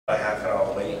A half an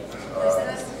hour late.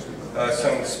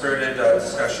 Some spirited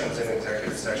discussions in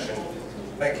executive session.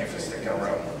 Thank you for sticking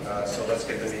around. So let's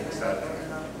get the meeting started.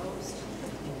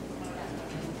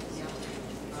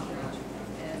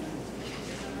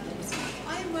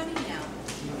 I'm running now.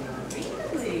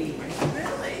 Really?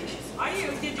 Really? Are you?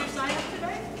 Did you sign up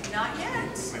today? Not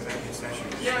yet.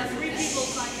 Yeah, 3 people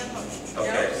signed up.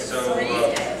 Okay, so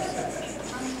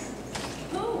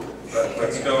Who?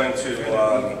 let's go into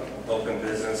open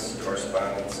business,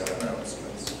 correspondence, and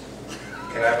announcements.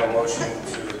 Can I have a motion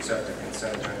to accept the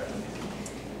consent agenda?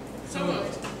 So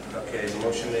moved. Okay,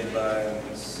 motion made by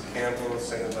Ms. Campbell,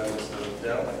 seconded by Mr.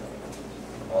 Liddell.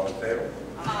 All in favor?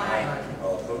 Aye.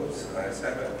 All opposed? Ayes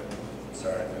have it.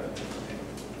 Sorry.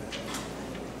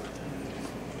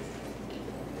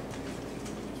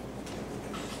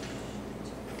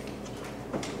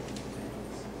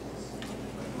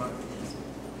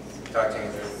 Dr.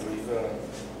 Andrew, were you going to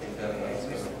make that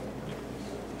announcement?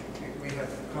 We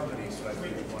have companies, so I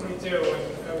think We do,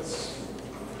 and I was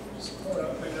just pulling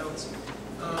up my notes.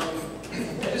 I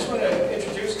just want to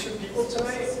introduce 2 people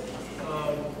tonight.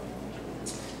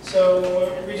 So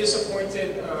we just appointed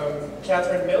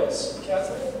Catherine Mills.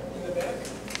 Catherine, in the back.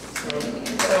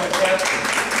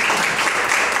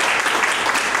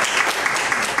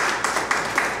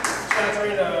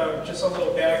 Catherine, just a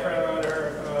little background on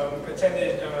her.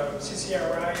 Attended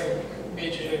CCRI and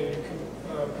majored in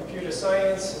computer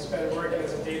science. Has been working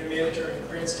as a data manager in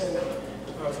Princeton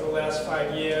for the last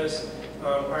 5 years.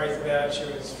 Prior to that, she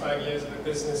was 5 years in the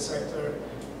business sector,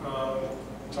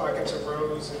 talking to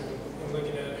Rose and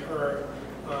looking at her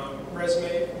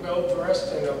resume,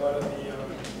 well-versed in a lot of the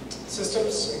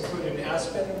systems, including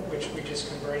Aspen, which we just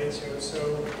converted to.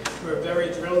 So we're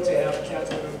very thrilled to have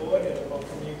Catherine on board and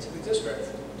welcome you to the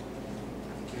district.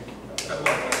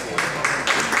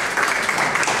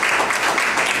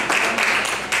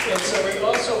 And so we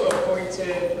also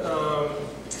appointed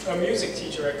a music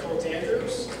teacher at Colt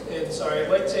Andrews. And so I'd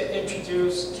like to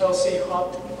introduce Kelsey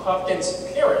Hopkins'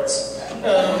 parents.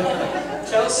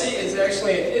 Kelsey is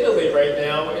actually in Italy right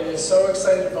now and is so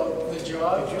excited about the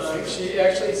job. She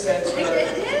actually sent her.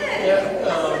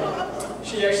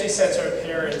 She actually sent her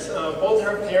parents. Both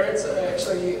her parents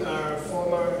actually are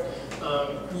former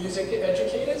music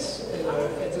educators in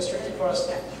a district across.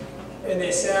 And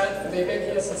they've been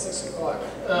here since 6 o'clock.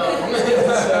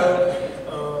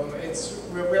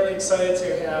 We're really excited to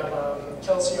have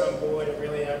Kelsey on board and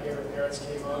really happy her parents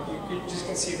came out. You just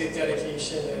can see the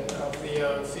dedication and of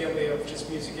the family of just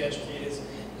music educators.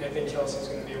 And I think Kelsey's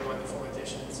going to be a wonderful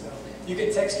addition. So you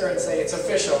can text her and say it's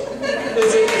official.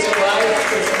 It's alive.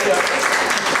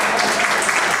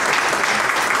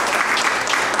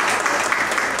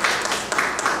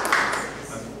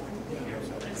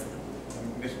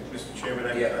 Mr. Chairman,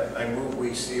 I move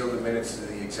we seal the minutes of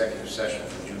the executive session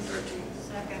for June 13th.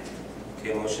 Second.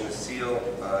 Okay, motion to seal,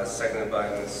 seconded by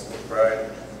Ms.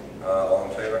 McBride. All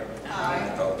in favor?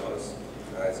 Aye. All opposed?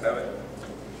 Ayes have it.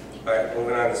 All right,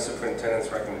 moving on to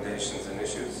superintendent's recommendations and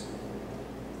issues.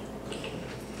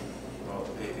 Well,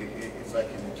 if I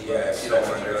can... Yeah, if you don't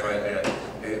mind, go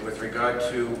ahead. With regard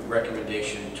to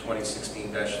recommendation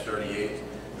 2016-38,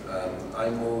 I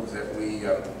move that we,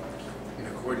 in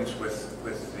accordance with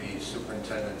the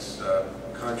superintendent's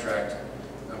contract,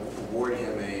 award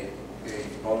him a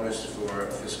bonus for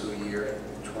fiscal year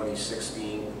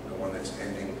 2016, the one that's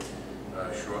ending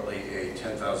shortly, a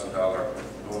 $10,000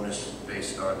 bonus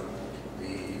based on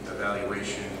the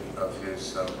evaluation of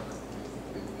his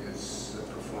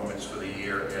performance for the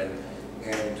year, and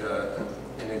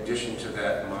in addition to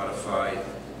that, modify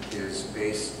his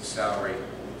base salary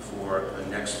for the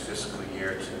next fiscal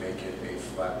year to make it a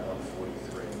flat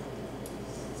 143.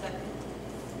 Second.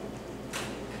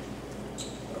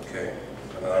 Okay.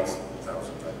 $1,000,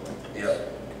 by the way. Yeah.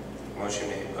 Motion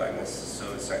made by Mrs.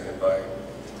 Soda, seconded by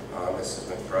Mrs.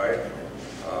 McBride.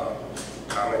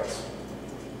 Comments?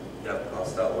 Yep, I'll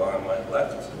start on my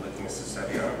left with Mrs.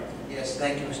 Saviano. Yes,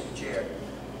 thank you, Mr. Chair.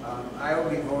 I will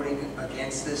be voting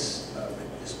against this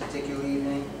particular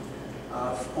evening,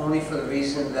 only for the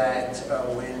reason that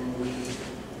when we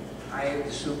hired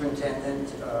the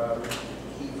superintendent,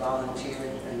 he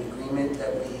volunteered an agreement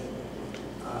that we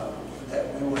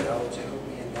were held to,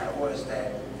 and that was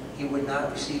that he would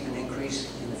not receive an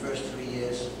increase in the first 3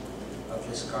 years of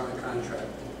his current contract.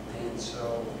 And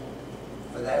so,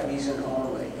 for that reason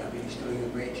only, I mean, he's doing a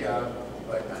great job,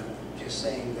 but I'm just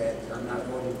saying that I'm not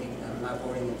voting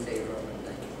in favor of it.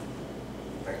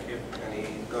 Thank you. Thank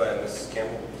you. Go ahead, Mrs.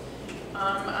 Campbell.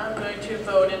 I'm going to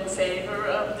vote in favor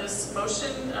of this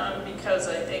motion because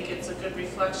I think it's a good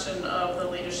reflection of the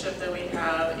leadership that we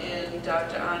have in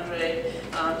Dr. Andre,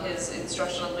 his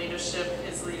instructional leadership,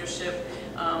 his leadership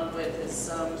with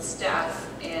his staff,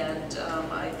 and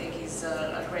I think he's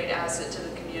a great asset to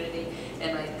the community,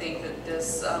 and I think that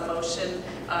this motion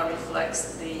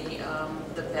reflects the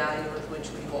value with which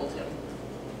we hold him.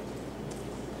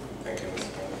 Thank you, Ms.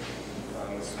 Campbell.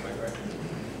 Mrs. McRae?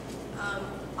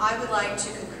 I would like to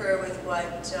concur with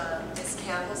what Ms.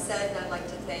 Campbell said, and I'd like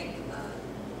to thank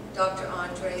Dr.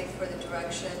 Andre for the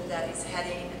direction that he's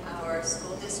heading our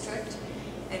school district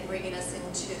and bringing us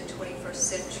into the 21st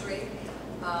century.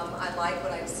 I like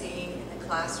what I'm seeing in the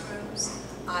classrooms.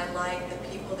 I like the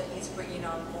people that he's bringing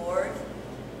on board.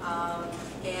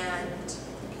 And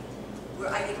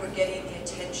I think we're getting the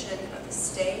attention of the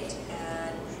state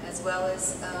and as well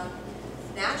as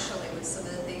nationally with some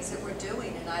of the things that we're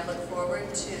doing, and I look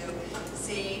forward to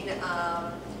seeing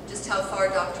just how far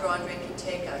Dr. Andre can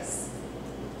take us.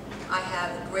 I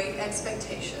have great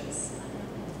expectations.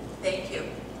 Thank you.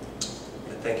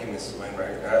 Thank you, Mrs.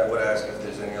 Wainwright. I would ask if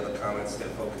there's any other comments that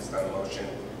focused on the motion,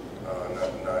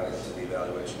 not into the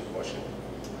evaluation portion.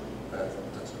 That's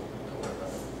cool. Don't worry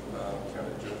about it.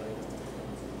 Karen, do you have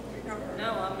anything? No,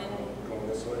 I'm in. Going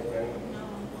this way again? No.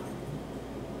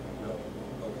 No?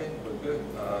 Okay, we're good.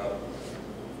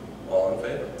 All in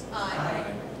favor? Aye.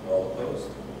 All opposed?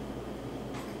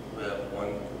 We have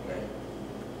one nay.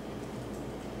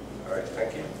 All right,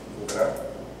 thank you. Moving on.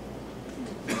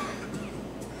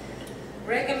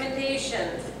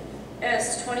 Recommendation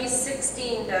S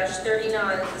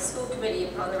 2016-39, the school committee,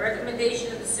 upon the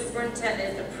recommendation of the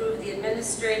superintendent, approve the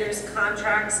administrators'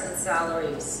 contracts and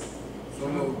salaries. So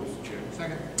moved, Mr. Chair.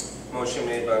 Second. Motion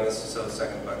made by Mr. So,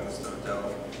 second by Mr.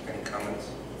 O'Dell. Any comments?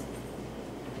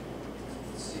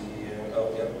 Let's see,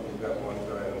 oh, yep, we've got one.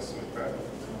 Go ahead, Mr. McBride.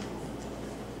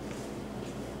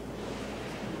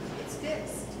 It's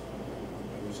fixed.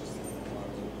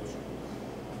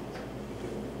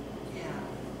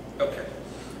 Yeah. Okay.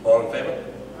 All in favor?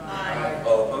 Aye.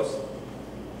 All opposed?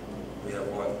 We have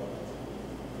one.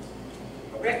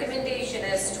 Recommendation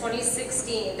S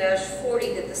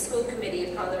 2016-40, that the school committee,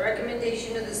 upon the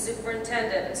recommendation of the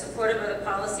superintendent and supported by the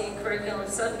policy and curriculum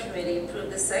subcommittee,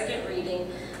 approve the second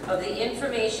reading of the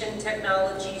information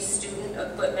technology student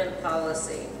equipment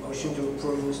policy. Motion to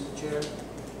approve, Mr. Chair.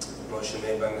 Motion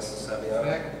made by Mr.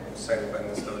 Saviano. Second by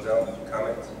Mr. O'Dell.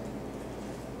 Comment?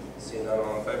 Seeing none,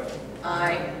 all in favor?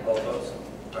 Aye. All opposed?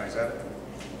 Ayes have it.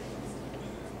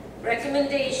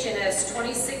 Recommendation S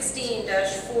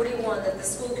 2016-41, that the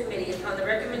school committee, upon the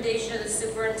recommendation of the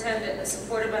superintendent and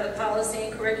supported by the policy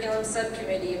and curriculum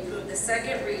subcommittee, approve the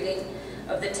second reading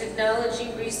of the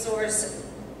technology resources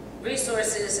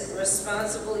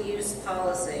responsible use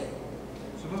policy.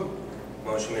 So moved.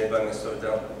 Motion made by Mr.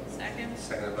 O'Dell. Second?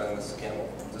 Seconded by Mrs. Campbell.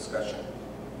 Discussion.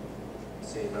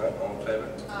 Seeing none, all in favor?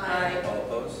 Aye. All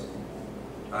opposed?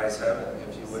 Ayes have it.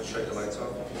 If you would, shut your lights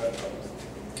off if you're not opposed.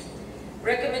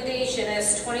 Recommendation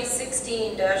S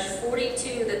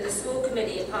 2016-42, that the school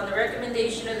committee, upon the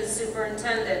recommendation of the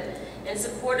superintendent and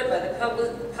supported by the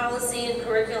public policy and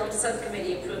curriculum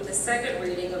subcommittee, approve the second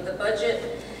reading of the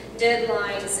budget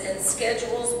deadlines and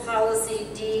schedules policy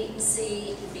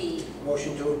DCB.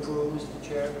 Motion to approve, Mr.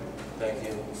 Chair. Thank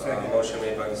you. Second. Motion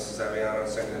made by Mrs. Saviano,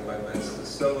 seconded by Mr.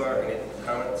 Silva. Any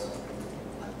comments?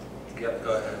 Yep,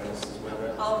 go ahead, Mrs.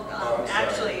 Winter. Oh,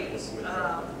 actually,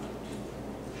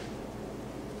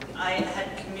 I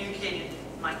had communicated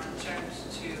my concerns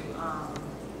to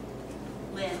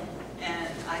Lynn, and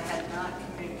I had not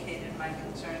communicated my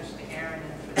concerns to Aaron,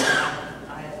 and for that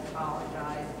I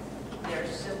apologize. They're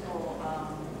simple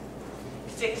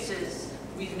fixes.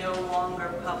 We no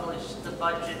longer publish the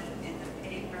budget in the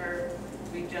paper.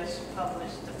 We just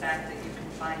publish the fact that you can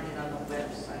find it on the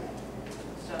website.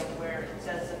 So where it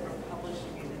says that we're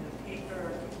publishing it in the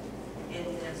paper, in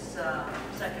this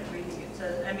second reading, it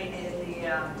says, I mean, in the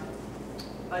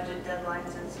budget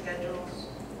deadlines and schedules,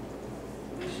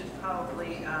 we should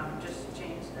probably just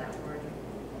change that wording.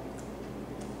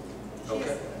 She has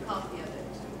Okay. a copy of it.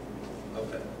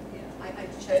 Okay. Yeah, I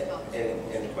checked off.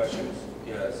 Any questions?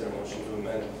 Yeah, is there a motion to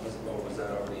amend? Or was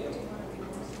that already in?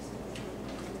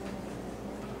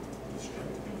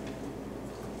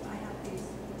 I have these.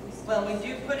 Well, we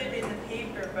do put it in the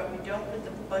paper, but we don't put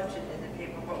the budget in the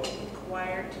paper. What we're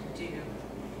required to do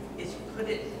is put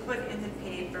in the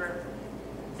paper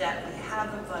that we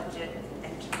have a budget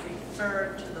and to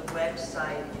refer to the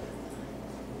website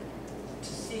to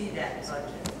see that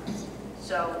budget.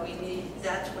 So we need,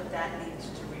 that's what that needs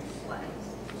to reflect.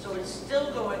 So it's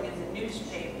still going in the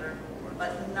newspaper,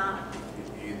 but not,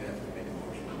 You have to make a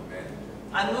motion to amend.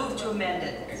 I move to amend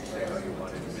it. And say how you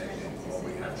want it amended, or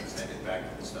we have to send it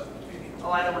back to the subcommittee.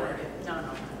 Oh, I don't want to do,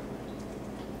 no.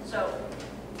 So,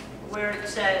 where it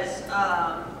says,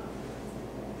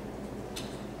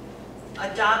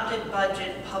 adopted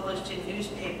budget published in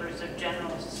newspapers of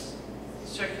general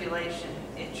circulation,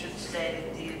 it should say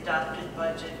the adopted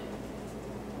budget,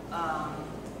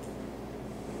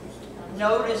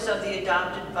 notice of the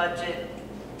adopted budget,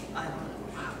 I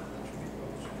don't know,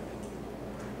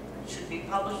 should be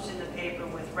published in the paper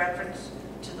with reference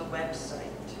to the website.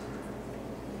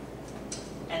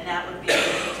 And that would be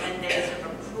 10 days of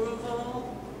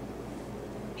approval.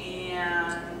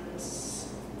 And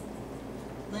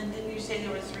Lynn, didn't you say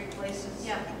there were 3 places?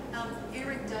 Yeah,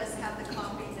 Erin does have the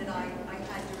copy that I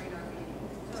had during our meeting,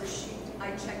 so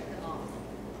I checked them off.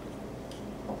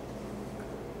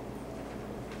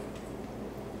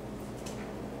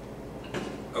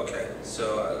 Okay,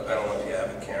 so I don't know if you have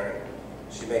it, Karen.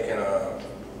 She's making a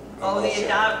Oh, motion.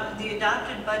 the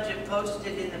adopted budget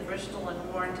posted in the Bristol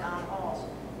and Warren town halls.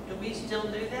 Do we still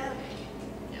do that?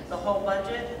 The whole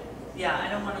budget? Yeah, I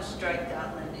don't want to strike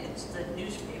that, Lynn. It's the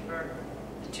newspaper,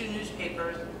 the 2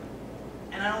 newspapers.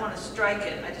 And I don't want to strike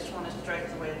it, I just want to strike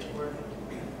the way it's worded.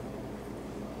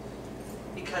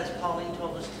 Because Pauline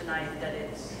told us tonight that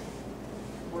it's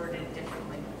worded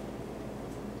differently.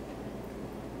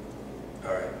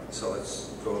 All right, so let's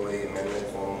go over the amendment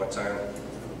one more time.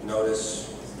 Notice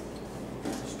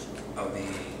of the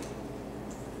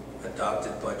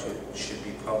adopted budget should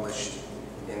be published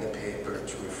in the paper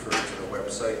to refer to the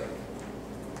website.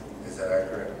 Is that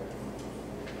accurate?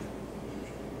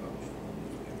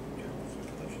 You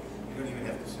don't even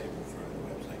have to say refer to the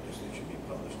website, just it should be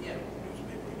published in the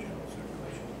newspaper or general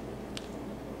circulation.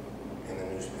 In the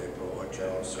newspaper or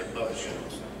general circulation?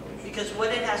 Because what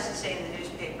it has to say in the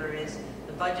newspaper is,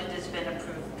 the budget has been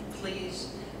approved, please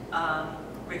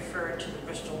refer to the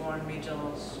Bristol Warren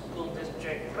Regional School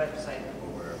District website.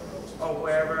 Or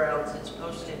wherever else it's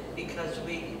posted, because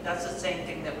that's the same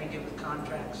thing that we do with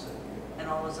contracts and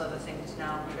all those other things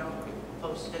now, we don't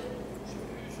post it.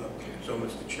 So,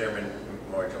 Mr. Chairman,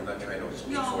 Marge, I'm not trying to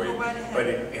speak No, for you. go right ahead. But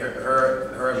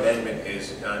her amendment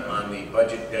is on the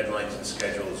budget deadlines and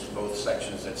schedules, both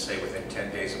sections that say within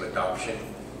 10 days of adoption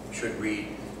should read,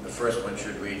 the first one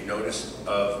should read, notice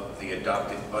of the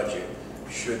adopted budget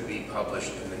should be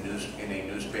published in a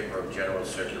newspaper of general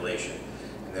circulation.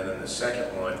 And then in the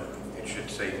second one, it should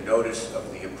say notice of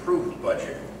the approved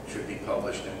budget should be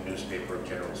published in a newspaper of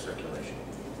general circulation.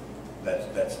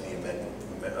 That's the amendment,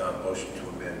 motion to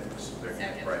amend Mrs.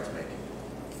 McBride's making.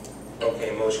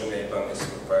 Okay, motion made by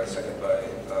Mrs. McBride, second by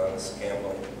Ms.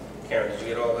 Campbell. Karen, did you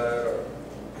get all that, or?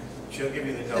 She'll give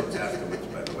you the notes afterwards,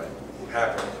 by the way.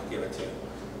 Happy to give it to you.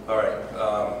 All right,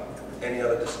 any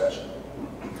other discussion?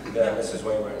 Yeah, Mrs.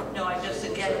 Wainwright. No, I just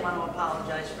again want to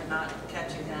apologize for not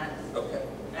catching that Okay,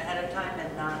 ahead of time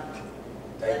and not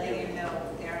thank letting you. you know,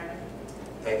 Aaron.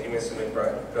 Thank you, Mrs.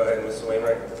 McBride. Go ahead, Mrs.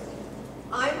 Wainwright.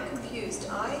 I'm confused.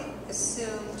 I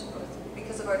assumed,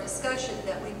 because of our discussion,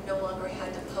 that we no longer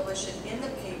had to publish it in the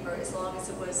paper as long as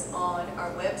it was on our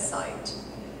website.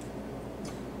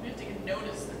 We have to give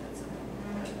notice that it's.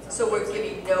 So we're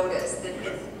giving notice that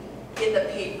it's in the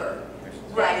paper.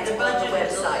 Right, the on budget the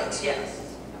is, website. yes.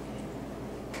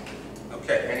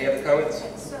 Okay, any other comments?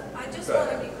 So I just Go want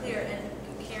ahead. to be clear, and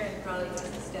Karen probably got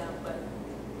this down, but,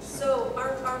 so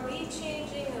are we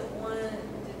changing the one,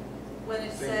 when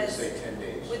it says Say 10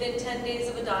 days. within 10 days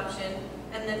of adoption,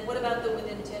 and then what about the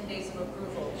within 10 days of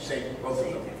approval? Say both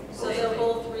of them. So they'll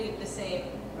both read the same?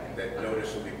 That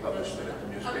notice will be published in a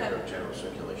newspaper of general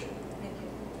circulation. Thank you.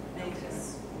 Thank you.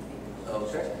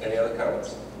 Okay, any other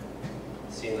comments?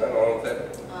 Seeing none, all in favor?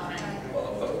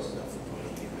 All opposed?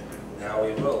 Now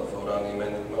we will vote on the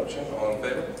amended motion. All in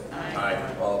favor?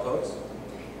 Aye. All opposed?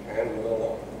 And move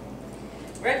along.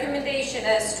 Recommendation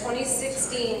S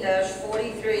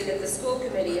 2016-43 that the school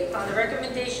committee, upon the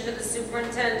recommendation of the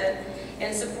superintendent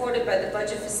and supported by the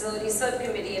Budget Facility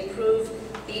Subcommittee, approve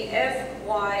the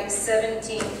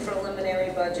FY17 preliminary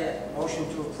budget. Motion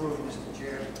to approve, Mr.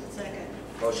 Chair. Second.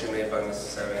 Motion made by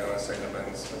Mrs. Saviano, seconded by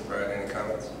Mrs. McBride. Any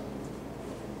comments?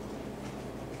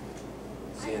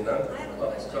 Seeing none? I have a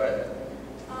question. Go ahead.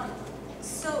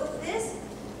 So this,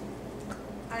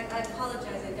 I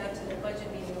apologize, I got to the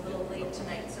budget meeting a little late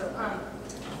tonight. So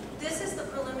this is the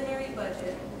preliminary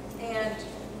budget, and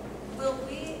will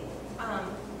we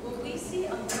see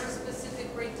a more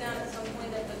specific breakdown at some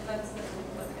point of the cuts that we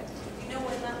look at? Do you know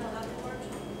when that will happen, Marge?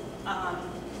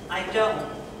 I don't.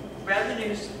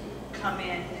 Revenues come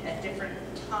in at different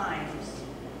times,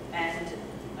 and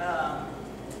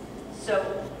so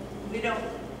we don't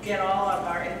get all of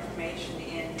our information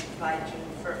in by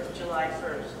July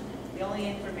 1st. The only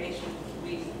information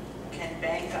we can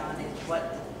bank on is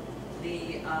what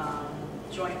the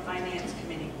Joint Finance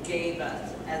Committee gave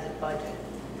us as a budget.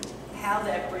 How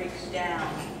that breaks down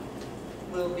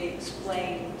will be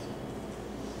explained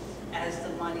as the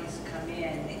monies come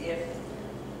in. If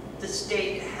the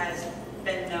state has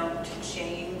been known to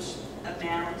change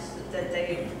amounts that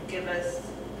they give us,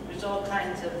 there's all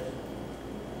kinds of,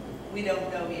 we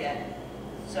don't know yet.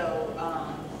 So,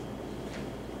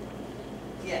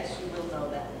 yes, you will know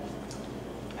that.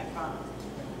 I promise.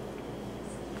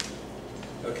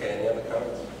 Okay, any other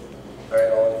comments? All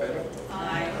right, all in favor?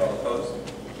 Aye. All opposed?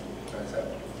 Ayes have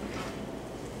it.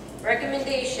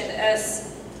 Recommendation S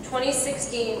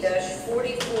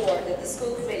 2016-44 that the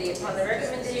school committee, upon the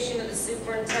recommendation of the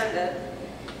superintendent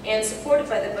and supported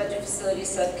by the Budget Facility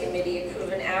Subcommittee,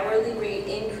 approve an hourly rate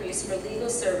increase for legal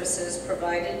services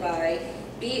provided by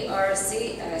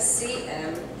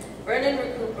BRCSCM, Brennan,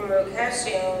 Recupero,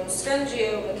 Cascione,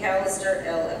 Scungio, McAllister,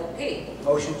 LLP.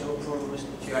 Motion to approve, Mr.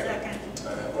 Chair. Second.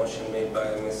 Motion made by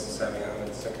Mrs. Saviano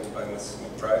and seconded by Mrs.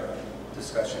 McBride.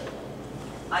 Discussion.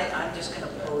 I'm just going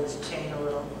to pull this chain a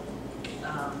little.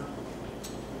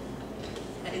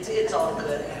 It's all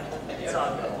good. It's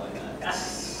all good.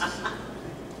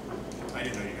 I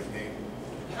didn't know you could pay.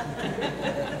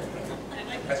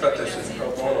 I thought this was pro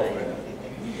bono.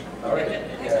 All right.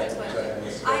 Next question.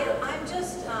 I'm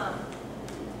just,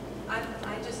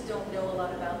 I just don't know a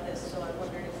lot about this, so I'm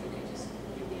wondering if you could just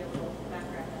give me a little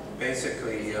background on it.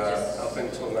 Basically, up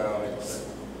until now,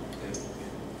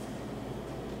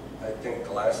 I think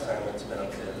the last time it's been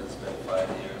up there, it's been 5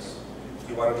 years.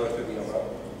 Do you want to go through the amount?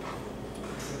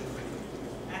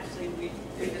 Actually, we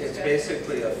It's discussed.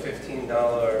 basically a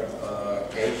 $15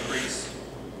 increase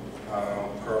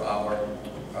per hour,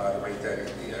 the rate that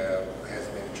has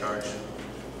been charged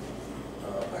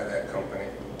by that company.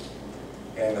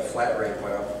 And the flat rate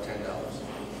went up $10.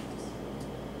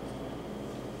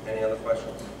 Any other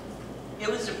questions? It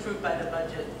was approved by the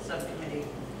Budget Subcommittee,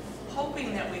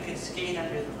 hoping that we could skate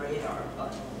under the radar,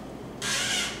 but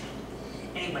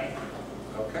anyway,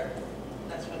 Okay.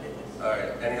 that's what it is. All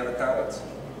right. Any other comments?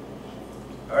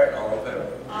 All right. All in favor?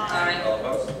 Aye. All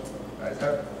opposed? Ayes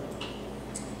have it.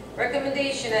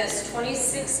 Recommendation S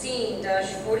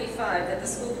 2016-45 that the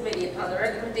school committee, upon the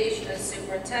recommendation of the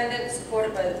superintendent,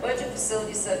 supported by the Budget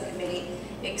Facility Subcommittee,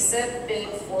 accept bid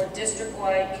for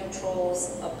district-wide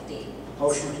controls update.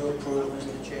 Motion to approve,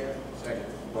 Mr. Chair. Second.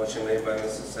 Motion made by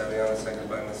Mrs. Saviano, seconded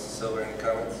by Mrs. Silver. Any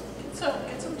comments? So,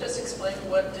 can someone just explain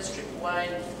what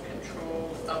district-wide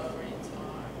control upgrades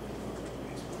are?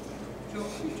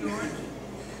 George?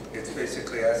 It's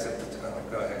basically asset.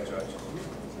 Go ahead, George.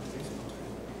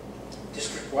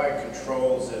 District-wide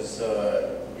controls is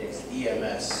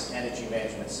EMS, energy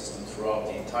management system, throughout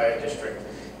the entire district,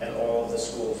 and all of the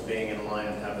schools being in line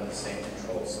and having the same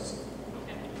control system.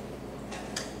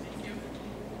 Thank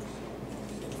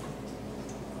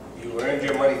you. You earned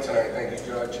your money tonight. Thank you,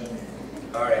 George.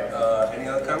 All right. Any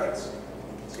other comments?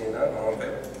 Seeing none, all in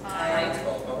favor? Aye.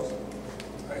 All opposed?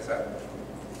 Ayes have it.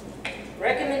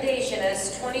 Recommendation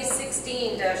S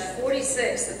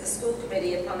 2016-46 that the school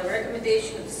committee, upon the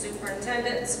recommendation of the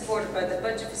superintendent, supported by the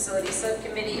Budget Facility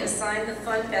Subcommittee, assign the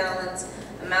fund balance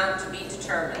amount to be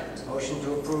determined. Motion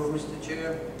to approve, Mr.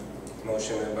 Chair.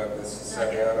 Motion made by Mrs.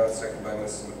 Saviano, seconded by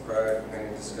Mrs. McBride. Any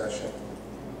discussion?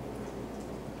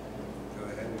 Go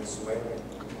ahead, Mrs. Whaley.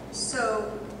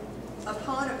 So,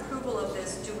 upon approval of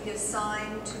this, do we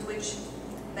assign to which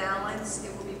balance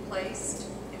it will be placed?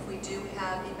 If we do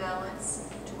have a balance,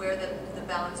 to where the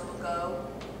balance will go,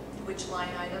 to which line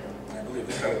item? I believe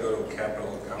it's going to go to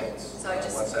capital accounts So I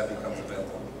just- once that becomes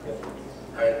available. Yep. All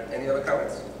right, any other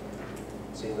comments?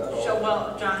 Seeing none, all- So,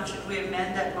 well, John, should we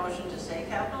amend that motion to say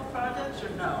capital projects or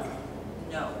no?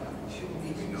 No.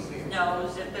 No,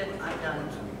 zip it, I'm done.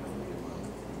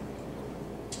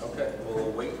 Okay,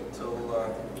 we'll wait until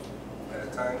at a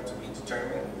time to be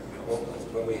determined.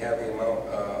 When we have the amount,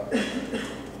 at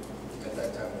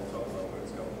that time we'll talk about where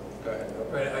it's going. Go ahead.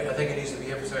 Right, I think it needs to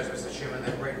be emphasized, Mr. Chairman,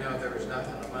 that right now there is not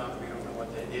an amount, we don't know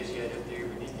what that is yet, if there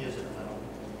really is an amount.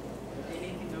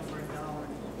 Anything over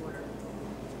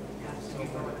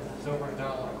 $1.25. It's over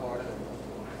 $1.25.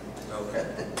 Okay.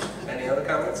 Any other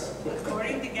comments?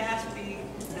 According to Gatsby,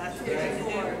 that's what we're going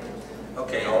to do.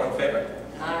 Okay, all in favor?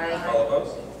 Aye. All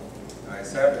opposed?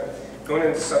 Ayes have it. Going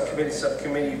into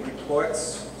subcommittee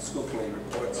reports, school committee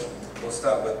reports. We'll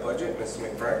start with budget. Mrs.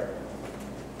 McBride.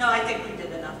 No, I think we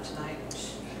did enough tonight.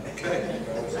 Okay,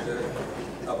 that was good.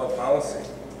 How about policy?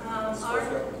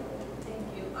 Thank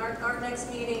you. Our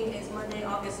next meeting is Monday,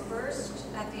 August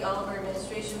 1st at the Oliver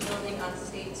Administration Building on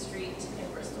State Street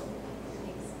in Bristol.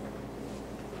 Thanks.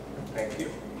 Thank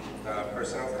you.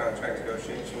 Personnel contract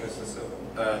negotiation, Mr.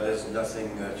 Silva. There's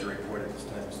nothing to report at this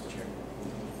time, Mr. Chair.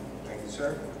 Thank you,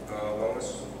 sir.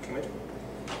 Wellness Committee.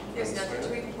 There's nothing to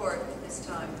report at this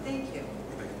time. Thank you.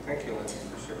 Thank you, Lindsay,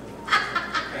 for sure.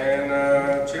 And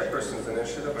Chairperson's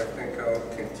Initiative, I think I'll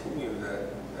continue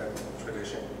that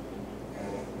tradition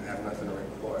and have nothing to report.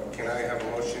 Can I have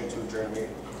a motion to adjourn the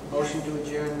meeting? Motion to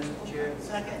adjourn, Mr. Chair.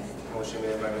 Second. Motion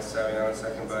made by Ms. Saviano,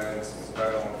 second by Mrs.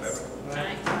 Brattle, in favor.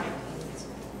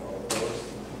 All opposed?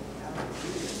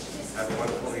 Have a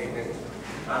wonderful evening.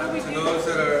 To those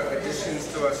that are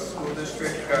additions to our school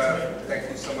district, thank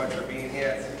you so much for being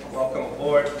here. Welcome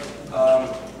aboard.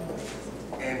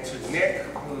 And to Nick,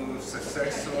 who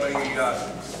successfully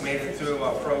made it through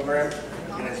our program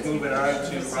and is moving on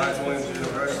to Rod Williams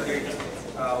University.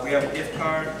 We have a gift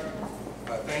card,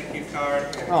 a thank you card,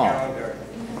 and a calendar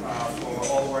for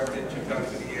all the work that you've done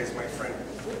through the years, my friend.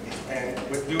 And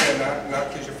we're doing it not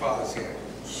because your father's here.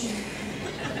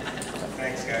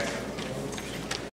 Thanks, guys.